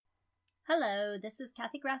Hello, this is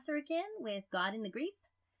Kathy Grasser again with God in the Grief,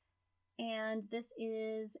 and this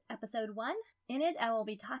is episode 1. In it, I will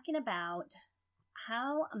be talking about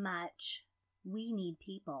how much we need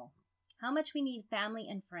people, how much we need family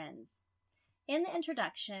and friends. In the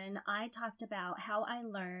introduction, I talked about how I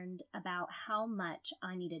learned about how much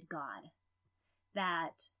I needed God,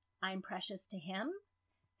 that I'm precious to Him,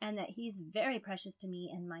 and that He's very precious to me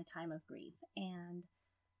in my time of grief. And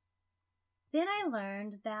then I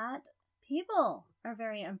learned that people are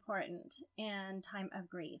very important in time of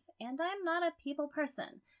grief, and I'm not a people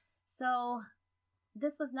person. So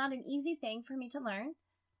this was not an easy thing for me to learn,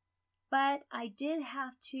 but I did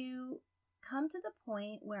have to come to the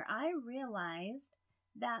point where I realized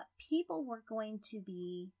that people were going to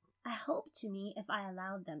be a help to me if I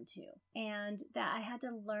allowed them to, and that I had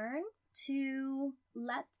to learn to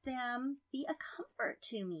let them be a comfort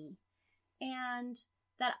to me, and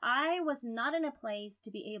that I was not in a place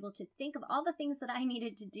to be able to think of all the things that I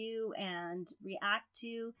needed to do and react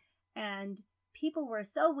to, and people were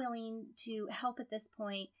so willing to help at this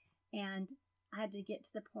point, and I had to get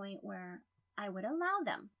to the point where I would allow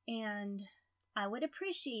them, and I would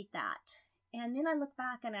appreciate that. And then I look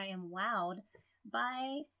back and I am wowed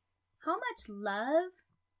by how much love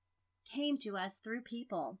came to us through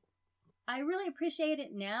people. I really appreciate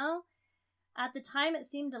it now. At the time, it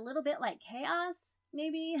seemed a little bit like chaos.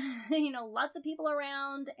 Maybe, lots of people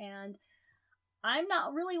around, and I'm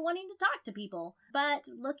not really wanting to talk to people. But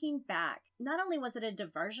looking back, not only was it a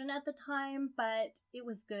diversion at the time, but it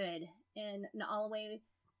was good and all the way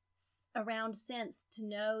around since to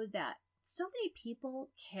know that so many people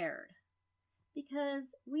cared,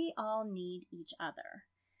 because we all need each other.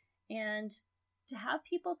 And to have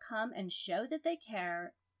people come and show that they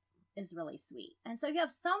care is really sweet. And so if you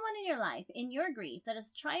have someone in your life, in your grief, that is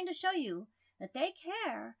trying to show you that they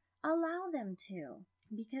care, allow them to,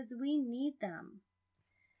 because we need them.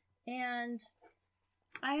 And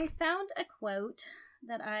I found a quote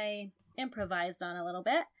that I improvised on a little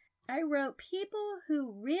bit. I wrote, "People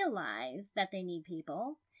who realize that they need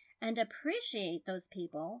people and appreciate those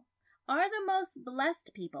people are the most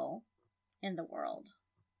blessed people in the world."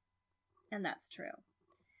 And that's true.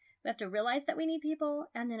 We have to realize that we need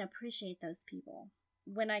people and then appreciate those people.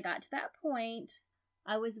 When I got to that point,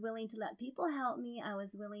 I was willing to let people help me. I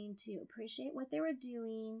was willing to appreciate what they were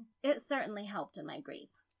doing. It certainly helped in my grief.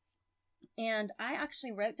 And I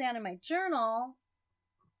actually wrote down in my journal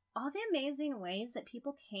all the amazing ways that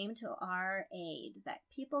people came to our aid, that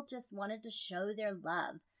people just wanted to show their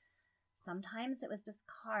love. Sometimes it was just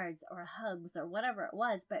cards or hugs or whatever it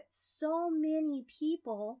was, but so many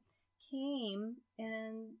people came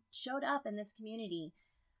and showed up in this community.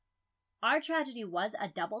 Our tragedy was a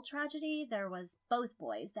double tragedy. There was both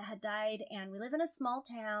boys that had died, and we live in a small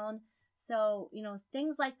town, so,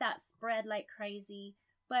 things like that spread like crazy.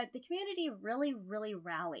 But the community really, really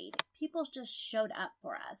rallied. People just showed up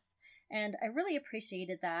for us, and I really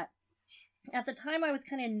appreciated that. At the time, I was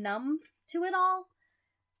kind of numb to it all,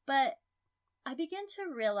 but I began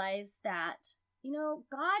to realize that,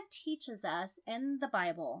 God teaches us in the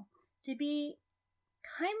Bible to be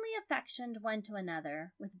kindly affectioned one to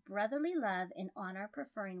another, with brotherly love and honor,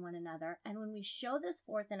 preferring one another. And when we show this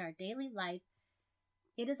forth in our daily life,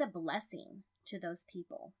 it is a blessing to those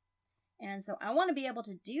people. And so I want to be able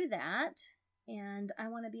to do that, and I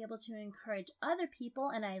want to be able to encourage other people.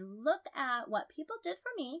 And I look at what people did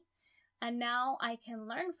for me, and now I can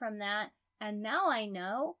learn from that. And now I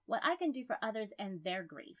know what I can do for others and their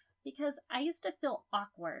grief, because I used to feel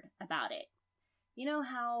awkward about it. You know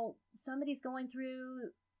how somebody's going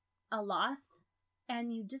through a loss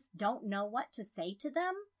and you just don't know what to say to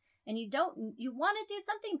them, and you want to do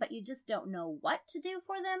something, but you just don't know what to do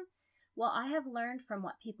for them? Well, I have learned from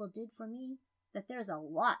what people did for me that there's a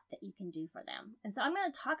lot that you can do for them. And so I'm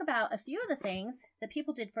going to talk about a few of the things that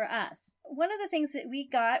people did for us. One of the things that we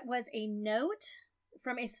got was a note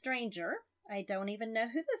from a stranger. I don't even know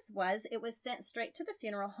who this was. It was sent straight to the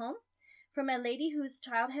funeral home from a lady whose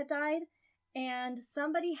child had died, and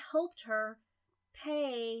somebody helped her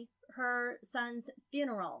pay her son's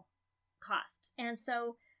funeral costs. And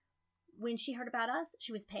so when she heard about us,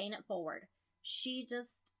 she was paying it forward. She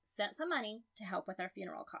just sent some money to help with our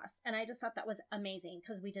funeral costs. And I just thought that was amazing,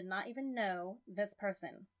 because we did not even know this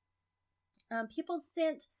person. People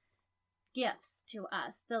sent gifts to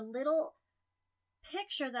us. The little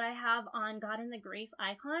picture that I have on God in the Grief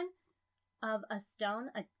icon of a stone,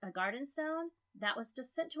 a garden stone, that was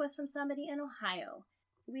just sent to us from somebody in Ohio.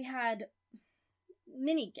 We had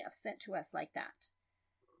many gifts sent to us like that.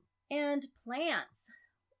 And plants.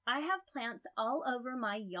 I have plants all over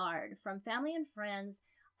my yard from family and friends.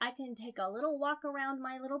 I can take a little walk around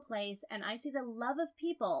my little place and I see the love of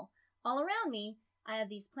people all around me. I have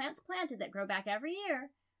these plants planted that grow back every year.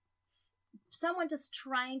 Someone just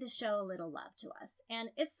trying to show a little love to us. And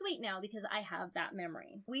it's sweet now because I have that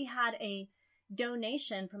memory. We had a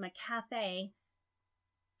donation from a cafe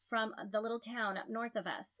from the little town up north of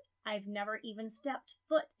us. I've never even stepped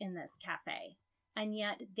foot in this cafe, and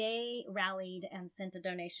yet they rallied and sent a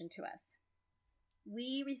donation to us.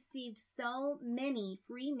 We received so many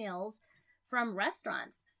free meals from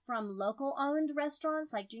restaurants, from local-owned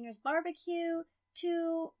restaurants like Junior's Barbecue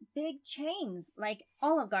to big chains like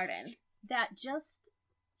Olive Garden that just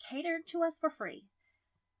catered to us for free.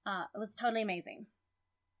 It was totally amazing.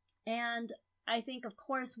 And I think, of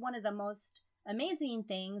course, one of the most amazing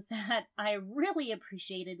things that I really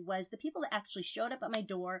appreciated was the people that actually showed up at my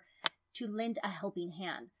door to lend a helping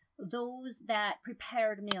hand. Those that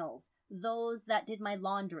prepared meals, those that did my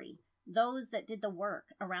laundry, those that did the work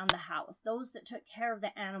around the house, those that took care of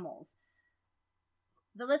the animals.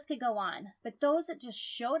 The list could go on, but those that just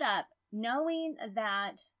showed up knowing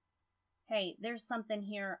that, hey, there's something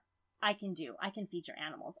here I can do. I can feed your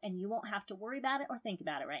animals, and you won't have to worry about it or think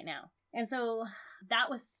about it right now. And so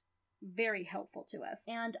that was very helpful to us.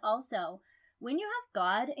 And also, when you have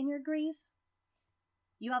God in your grief,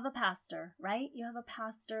 you have a pastor, right? You have a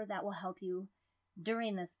pastor that will help you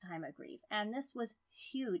during this time of grief. And this was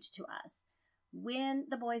huge to us. When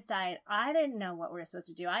the boys died, I didn't know what we were supposed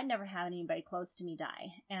to do. I'd never had anybody close to me die,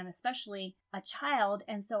 and especially a child.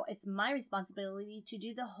 And so it's my responsibility to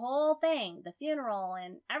do the whole thing, the funeral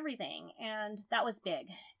and everything. And that was big.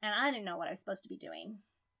 And I didn't know what I was supposed to be doing.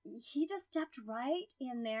 He just stepped right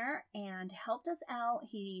in there and helped us out.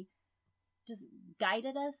 He just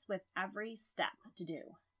guided us with every step to do.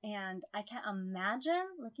 And I can't imagine,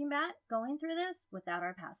 looking back, going through this without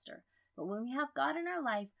our pastor. But when we have God in our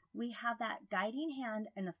life, we have that guiding hand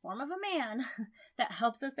in the form of a man that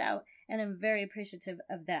helps us out. And I'm very appreciative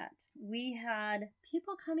of that. We had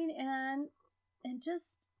people coming in and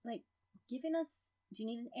just like giving us, do you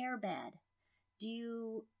need an air bed? Do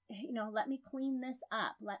you let me clean this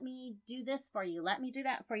up. Let me do this for you. Let me do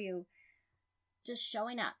that for you. Just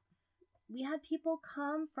showing up. We had people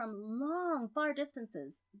come from long, far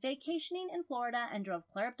distances, vacationing in Florida and drove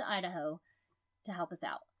clear up to Idaho to help us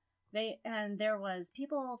out. There was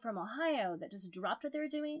people from Ohio that just dropped what they were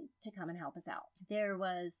doing to come and help us out. There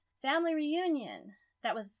was family reunion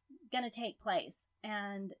that was going to take place,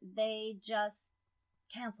 and they just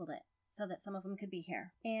canceled it so that some of them could be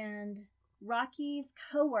here. And Rocky's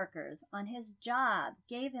coworkers on his job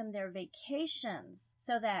gave him their vacations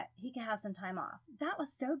so that he could have some time off. That was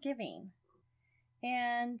so giving.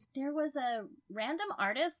 And there was a random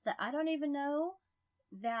artist that I don't even know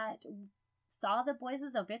that saw the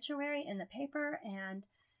boys' obituary in the paper and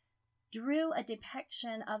drew a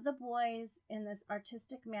depiction of the boys in this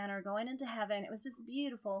artistic manner going into heaven. It was just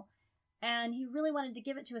beautiful. And he really wanted to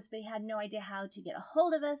give it to us, but he had no idea how to get a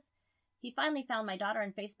hold of us. He finally found my daughter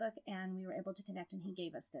on Facebook, and we were able to connect, and he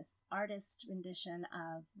gave us this artist rendition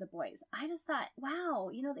of the boys. I just thought,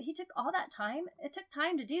 wow, that he took all that time. It took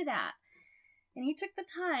time to do that. And he took the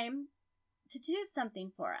time to do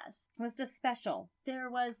something for us. It was just special. There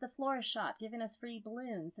was the florist shop giving us free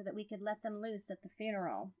balloons so that we could let them loose at the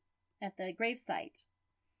funeral, at the gravesite.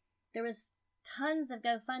 There was tons of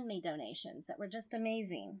GoFundMe donations that were just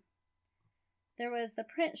amazing. There was the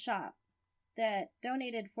print shop that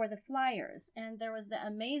donated for the flyers, and there was the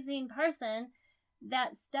amazing person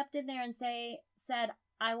that stepped in there and said,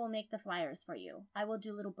 I will make the flyers for you. I will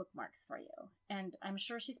do little bookmarks for you. And I'm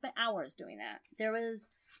sure she spent hours doing that. There was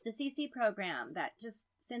the CC program that just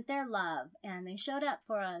sent their love, and they showed up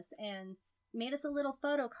for us and made us a little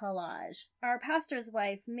photo collage. Our pastor's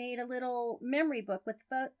wife made a little memory book with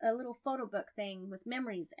a little photo book thing with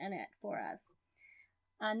memories in it for us.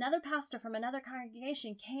 Another pastor from another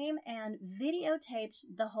congregation came and videotaped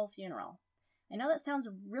the whole funeral. I know that sounds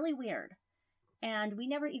really weird, and we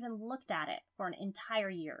never even looked at it for an entire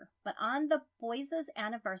year. But on the boys'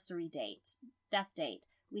 anniversary date, death date,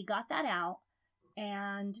 we got that out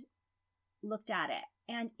and looked at it.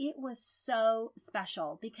 And it was so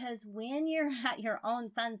special because when you're at your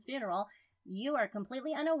own son's funeral, you are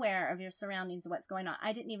completely unaware of your surroundings and what's going on.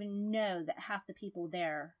 I didn't even know that half the people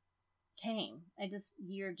there came.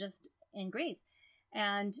 You're just in grief.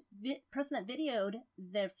 And the person that videoed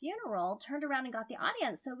the funeral turned around and got the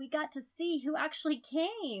audience. So we got to see who actually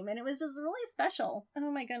came. And it was just really special.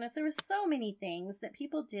 Oh my goodness. There were so many things that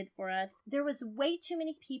people did for us. There was way too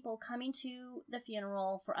many people coming to the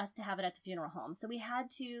funeral for us to have it at the funeral home. So we had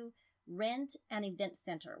to rent an event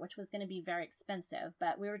center, which was going to be very expensive.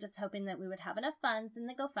 But we were just hoping that we would have enough funds in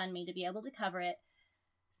the GoFundMe to be able to cover it.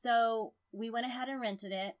 So we went ahead and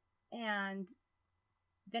rented it, and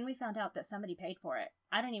then we found out that somebody paid for it.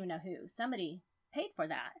 I don't even know who. Somebody paid for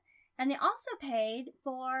that. And they also paid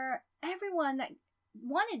for everyone that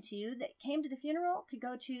wanted to, that came to the funeral, could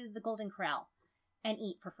go to the Golden Corral and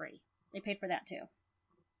eat for free. They paid for that too.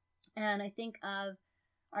 And I think of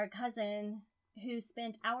our cousin who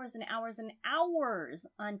spent hours and hours and hours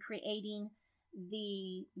on creating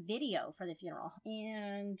the video for the funeral.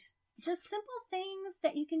 And just simple things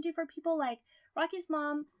that you can do for people, like Rocky's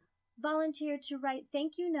mom volunteered to write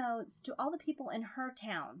thank you notes to all the people in her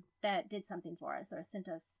town that did something for us or sent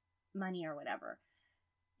us money or whatever.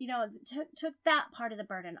 You know, took that part of the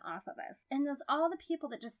burden off of us. And there's all the people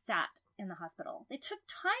that just sat in the hospital. They took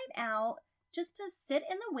time out just to sit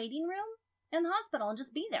in the waiting room in the hospital and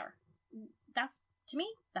just be there. To me,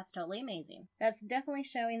 that's totally amazing. That's definitely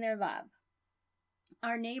showing their love.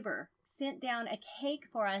 Our neighbor sent down a cake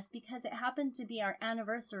for us because it happened to be our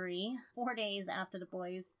anniversary. 4 days after the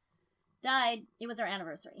boys died, it was our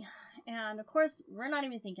anniversary. And of course, we're not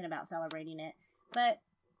even thinking about celebrating it. But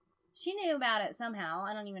she knew about it somehow.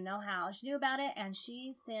 I don't even know how. She knew about it, and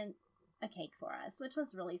she sent a cake for us, which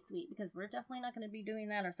was really sweet because we're definitely not going to be doing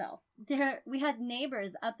that ourselves. We had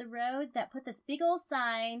neighbors up the road that put this big old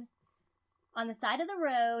sign on the side of the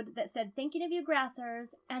road that said, "Thinking of you,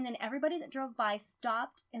 Grassers," and then everybody that drove by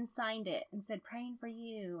stopped and signed it and said, "Praying for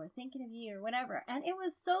you," or "Thinking of you," or whatever. And it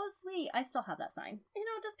was so sweet. I still have that sign. You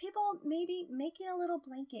know, just people maybe making a little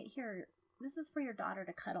blanket. Here, this is for your daughter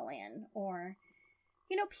to cuddle in. Or,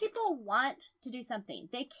 you know, people want to do something.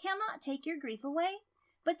 They cannot take your grief away,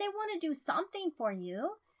 but they want to do something for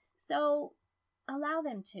you. So allow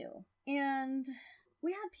them to. And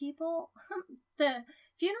we had people, the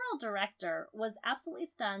funeral director was absolutely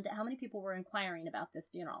stunned at how many people were inquiring about this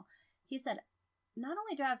funeral. He said, "Not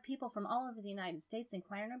only do I have people from all over the United States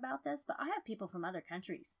inquiring about this, but I have people from other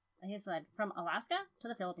countries." And he said, from Alaska to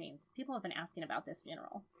the Philippines, people have been asking about this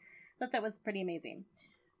funeral. But that was pretty amazing.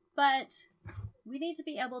 But we need to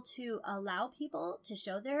be able to allow people to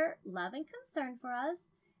show their love and concern for us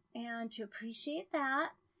and to appreciate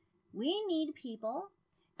that. We need people.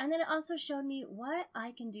 And then it also showed me what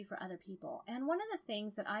I can do for other people. And one of the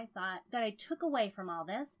things that I thought that I took away from all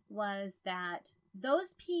this was that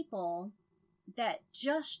those people that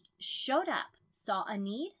just showed up, saw a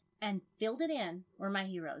need, and filled it in were my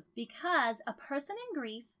heroes. Because a person in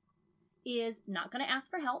grief is not going to ask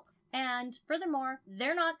for help. And furthermore,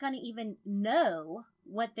 they're not going to even know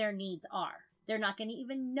what their needs are. They're not going to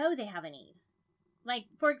even know they have a need. Like,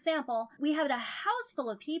 for example, we had a house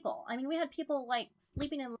full of people. I mean, we had people, like,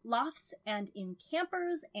 sleeping in lofts and in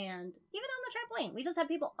campers and even on the trampoline. We just had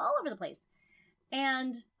people all over the place.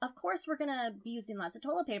 And, of course, we're going to be using lots of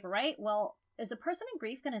toilet paper, right? Well, is a person in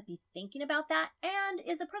grief going to be thinking about that? And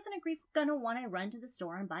is a person in grief going to want to run to the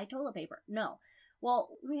store and buy toilet paper? No. Well,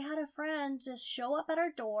 we had a friend just show up at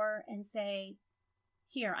our door and say,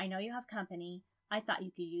 "Here, I know you have company. I thought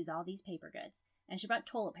you could use all these paper goods." And she brought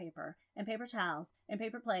toilet paper and paper towels and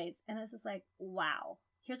paper plates. And I was just like, wow,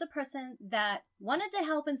 here's a person that wanted to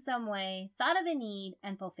help in some way, thought of a need,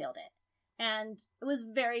 and fulfilled it. And it was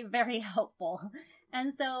very, very helpful.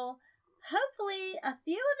 And so hopefully a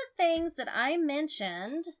few of the things that I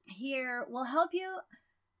mentioned here will help you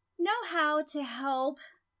know how to help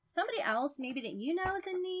somebody else maybe that you know is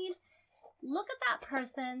in need. Look at that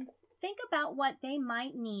person. Think about what they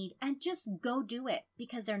might need and just go do it,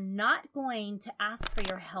 because they're not going to ask for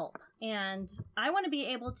your help. And I want to be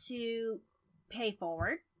able to pay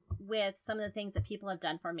forward with some of the things that people have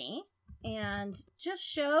done for me and just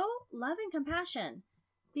show love and compassion,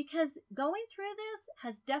 because going through this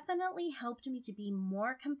has definitely helped me to be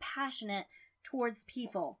more compassionate towards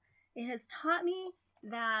people. It has taught me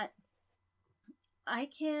that I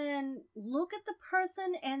can look at the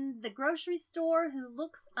person in the grocery store who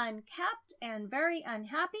looks unkept and very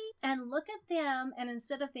unhappy and look at them, and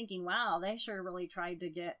instead of thinking, wow, they sure really tried to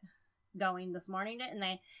get going this morning, didn't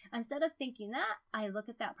they? Instead of thinking that, I look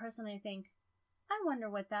at that person and I think, I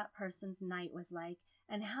wonder what that person's night was like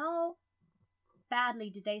and how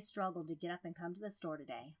badly did they struggle to get up and come to the store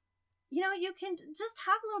today. You know, you can just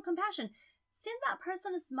have a little compassion. Send that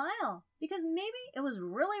person a smile, because maybe it was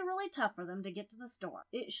really, really tough for them to get to the store.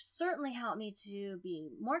 It certainly helped me to be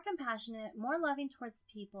more compassionate, more loving towards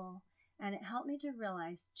people, and it helped me to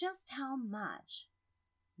realize just how much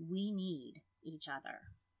we need each other.